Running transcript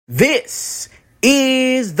This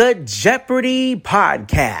is the Jeopardy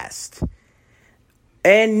podcast.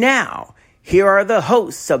 And now, here are the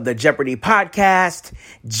hosts of the Jeopardy podcast,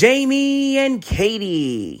 Jamie and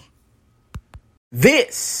Katie.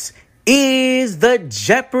 This is the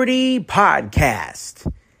Jeopardy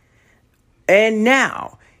podcast. And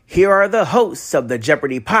now, here are the hosts of the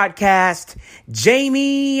Jeopardy podcast,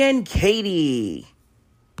 Jamie and Katie.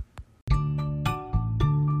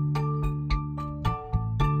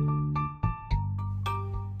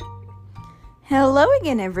 Hello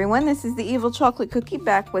again, everyone. This is the Evil Chocolate Cookie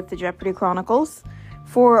back with the Jeopardy Chronicles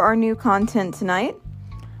for our new content tonight.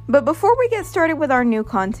 But before we get started with our new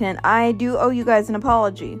content, I do owe you guys an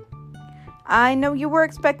apology. I know you were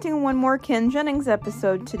expecting one more Ken Jennings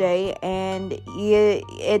episode today, and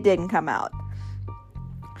it didn't come out.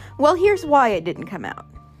 Well, here's why it didn't come out.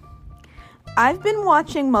 I've been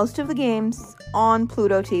watching most of the games on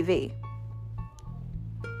Pluto TV.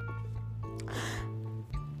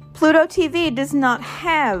 Pluto TV does not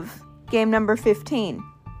have game number 15.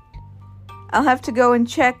 I'll have to go and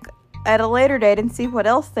check at a later date and see what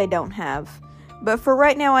else they don't have. But for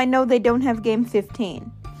right now, I know they don't have game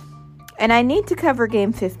 15. And I need to cover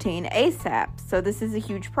game 15 ASAP, so this is a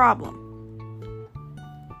huge problem.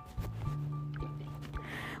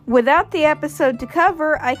 Without the episode to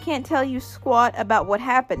cover, I can't tell you squat about what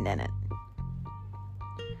happened in it.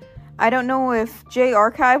 I don't know if J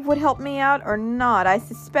Archive would help me out or not. I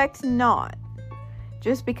suspect not.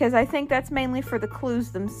 Just because I think that's mainly for the clues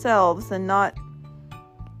themselves and not,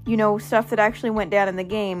 stuff that actually went down in the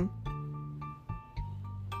game.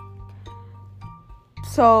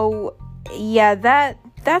 So, yeah,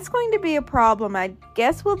 that's going to be a problem. I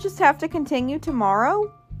guess we'll just have to continue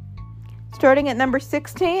tomorrow. Starting at number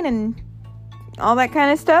 16 and all that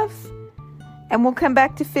kind of stuff. And we'll come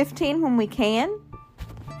back to 15 when we can.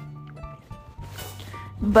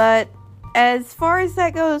 But as far as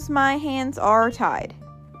that goes, my hands are tied.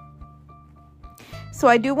 So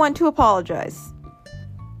I do want to apologize.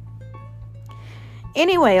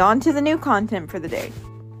 Anyway, on to the new content for the day.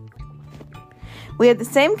 We had the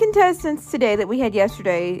same contestants today that we had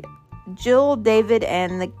yesterday. Jill, David,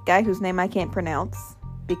 and the guy whose name I can't pronounce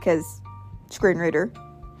because screen reader.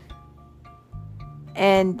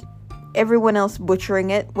 And everyone else butchering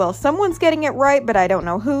it. Well, someone's getting it right, but I don't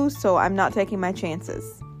know who, so I'm not taking my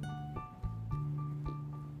chances.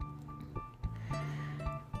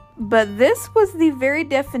 But this was the very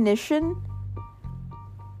definition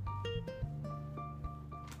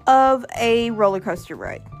of a roller coaster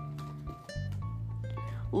ride.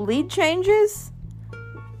 Lead changes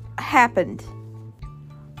happened.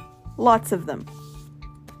 Lots of them.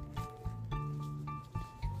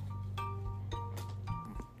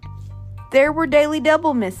 There were daily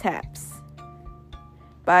double mishaps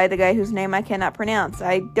by the guy whose name I cannot pronounce.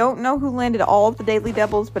 I don't know who landed all of the daily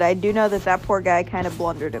doubles, but I do know that poor guy kind of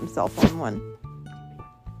blundered himself on one.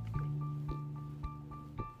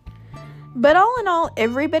 But all in all,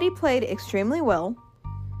 everybody played extremely well.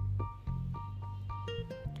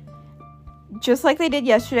 Just like they did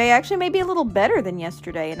yesterday. Actually, maybe a little better than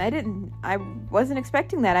yesterday, and I wasn't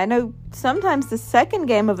expecting that. I know sometimes the second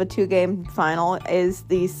game of a 2-game final is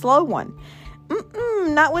the slow one.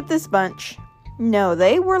 Not with this bunch. No,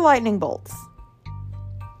 they were lightning bolts.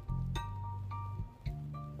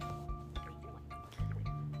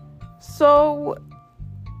 So,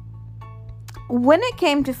 when it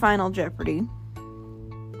came to Final Jeopardy,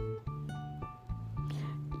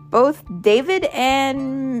 both David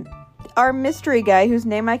and our mystery guy, whose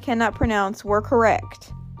name I cannot pronounce, were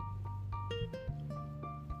correct.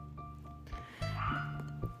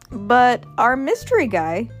 But our mystery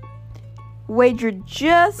guy wagered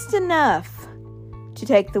just enough to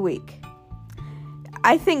take the week.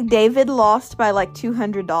 I think David lost by like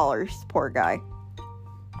 $200, poor guy.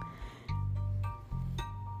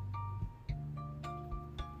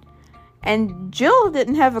 And Jill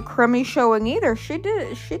didn't have a crummy showing either. She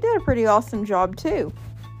did a pretty awesome job too.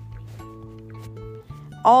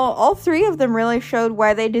 All three of them really showed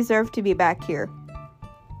why they deserve to be back here.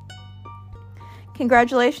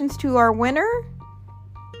 Congratulations to our winner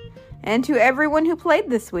and to everyone who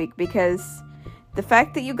played this week, because the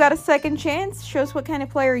fact that you got a second chance shows what kind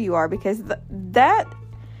of player you are, because that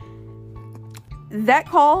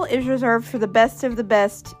call is reserved for the best of the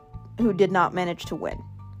best who did not manage to win.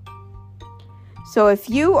 So if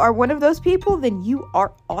you are one of those people, then you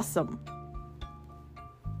are awesome.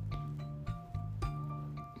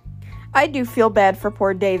 I do feel bad for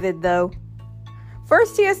poor David, though.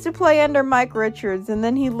 First he has to play under Mike Richards, and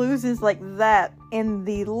then he loses like that in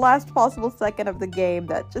the last possible second of the game.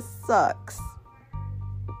 That just sucks.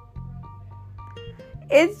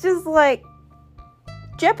 It's just like,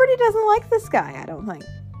 Jeopardy doesn't like this guy, I don't think.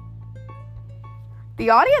 The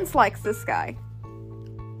audience likes this guy.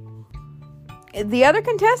 The other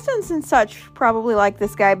contestants and such probably like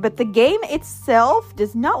this guy, but the game itself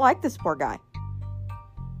does not like this poor guy.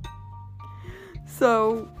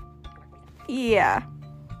 So, yeah.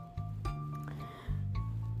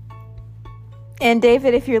 And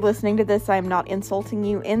David, if you're listening to this, I'm not insulting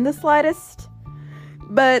you in the slightest,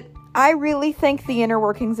 but I really think the inner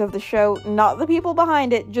workings of the show, not the people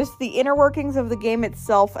behind it, just the inner workings of the game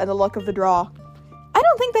itself and the luck of the draw, I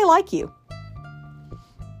don't think they like you.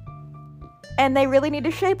 And they really need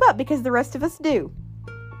to shape up because the rest of us do.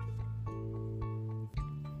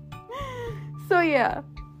 So yeah.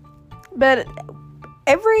 But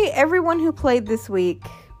everyone who played this week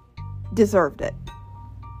deserved it.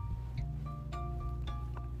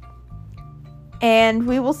 And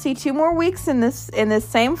we will see 2 more weeks in this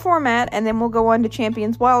same format, and then we'll go on to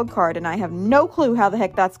Champions Wildcard, and I have no clue how the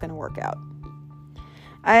heck that's going to work out.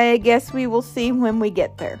 I guess we will see when we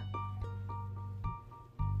get there.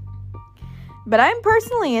 But I'm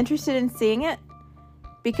personally interested in seeing it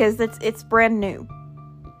because it's brand new.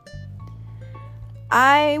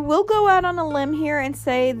 I will go out on a limb here and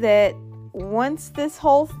say that once this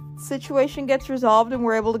whole situation gets resolved and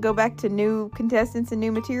we're able to go back to new contestants and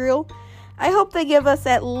new material, I hope they give us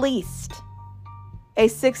at least a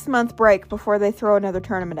 6-month break before they throw another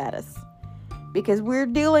tournament at us. Because we're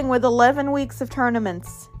dealing with 11 weeks of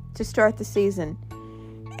tournaments to start the season.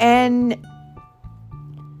 And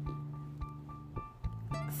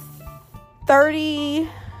 30,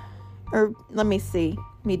 or let me see,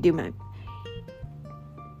 let me do my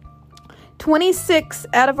 26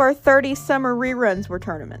 out of our 30 summer reruns were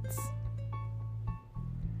tournaments.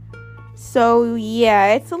 So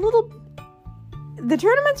yeah, it's a little, the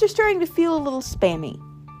tournaments are starting to feel a little spammy.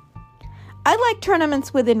 I like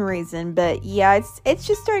tournaments within reason, but yeah, it's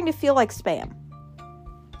just starting to feel like spam.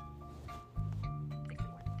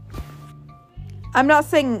 I'm not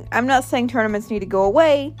saying tournaments need to go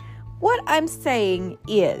away. What I'm saying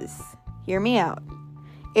is, hear me out.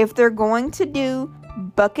 If they're going to do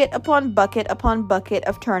bucket upon bucket upon bucket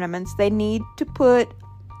of tournaments, they need to put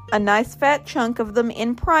a nice fat chunk of them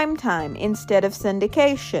in prime time instead of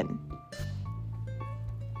syndication.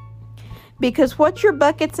 Because what your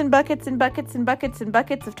buckets and buckets and buckets and buckets and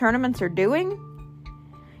buckets of tournaments are doing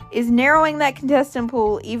is narrowing that contestant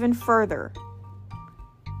pool even further.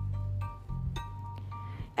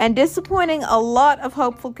 And disappointing a lot of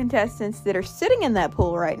hopeful contestants that are sitting in that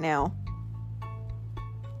pool right now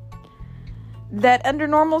that under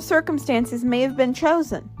normal circumstances may have been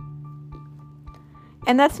chosen.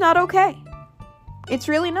 And that's not okay. It's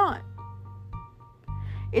really not.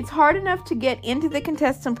 It's hard enough to get into the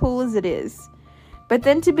contestant pool as it is. But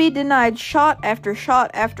then to be denied shot after shot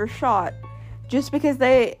after shot just because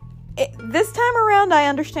this time around, I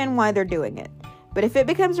understand why they're doing it. But if it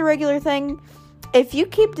becomes a regular thing, if you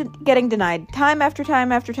keep getting denied time after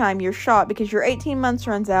time after time your shot because your 18 months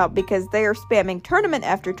runs out because they are spamming tournament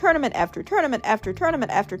after tournament after tournament after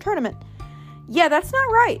tournament after tournament, yeah, that's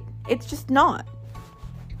not right. It's just not.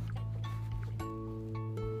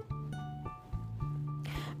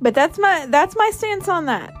 But that's my stance on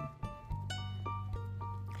that.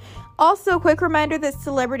 Also, quick reminder that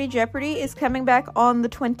Celebrity Jeopardy is coming back on the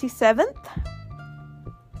 27th.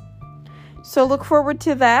 So look forward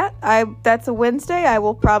to that. That's a Wednesday. I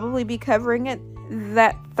will probably be covering it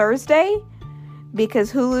that Thursday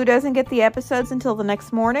because Hulu doesn't get the episodes until the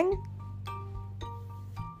next morning.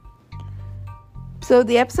 So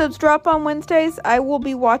the episodes drop on Wednesdays. I will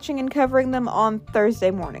be watching and covering them on Thursday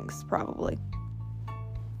mornings, probably.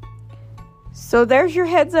 So there's your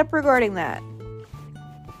heads up regarding that.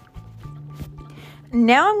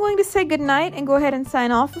 Now I'm going to say goodnight and go ahead and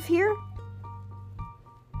sign off of here.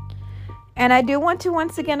 And I do want to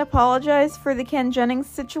once again apologize for the Ken Jennings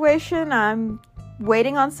situation. I'm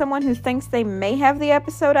waiting on someone who thinks they may have the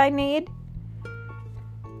episode I need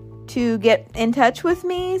to get in touch with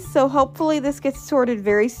me. So hopefully this gets sorted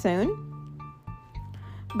very soon.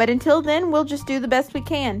 But until then, we'll just do the best we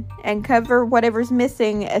can and cover whatever's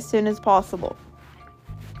missing as soon as possible.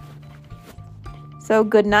 So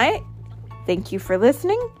good night. Thank you for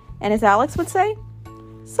listening. And as Alex would say,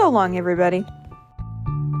 so long, everybody.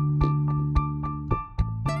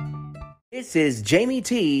 This is Jamie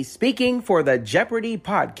T speaking for the Jeopardy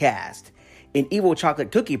podcast, an Evil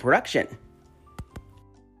Chocolate Cookie production.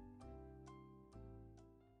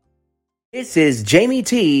 This is Jamie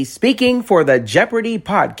T speaking for the Jeopardy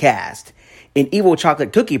podcast, an Evil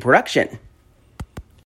Chocolate Cookie production.